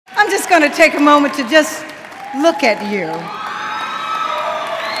I'm just going to take a moment to just look at you. Wow.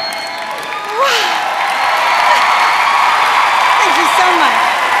 Thank you so much.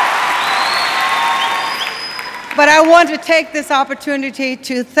 But I want to take this opportunity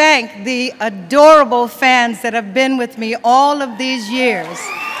to thank the adorable fans that have been with me all of these years.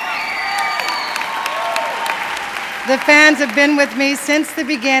 The fans have been with me since the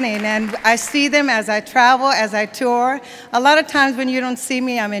beginning, and I see them as I travel, as I tour. A lot of times when you don't see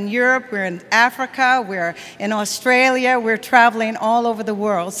me, I'm in Europe, we're in Africa, we're in Australia, we're traveling all over the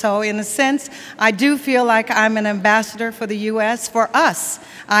world. So in a sense, I do feel like I'm an ambassador for the U.S. For us,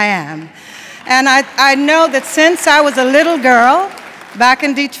 I am. And I know that since I was a little girl back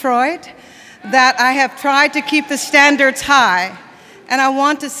in Detroit, that I have tried to keep the standards high. And I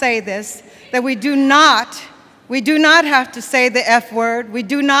want to say this, that we do not have to say the F word. We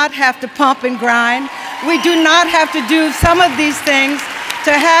do not have to pump and grind. We do not have to do some of these things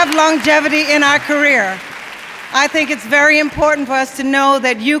to have longevity in our career. I think it's very important for us to know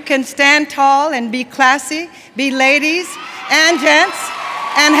that you can stand tall and be classy, be ladies and gents,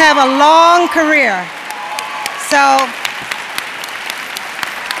 and have a long career. So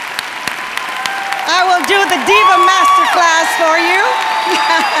I will do the Diva Masterclass for you.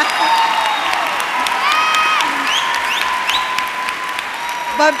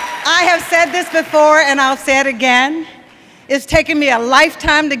 But I have said this before, and I'll say it again. It's taken me a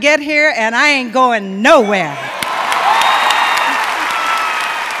lifetime to get here, and I ain't going nowhere.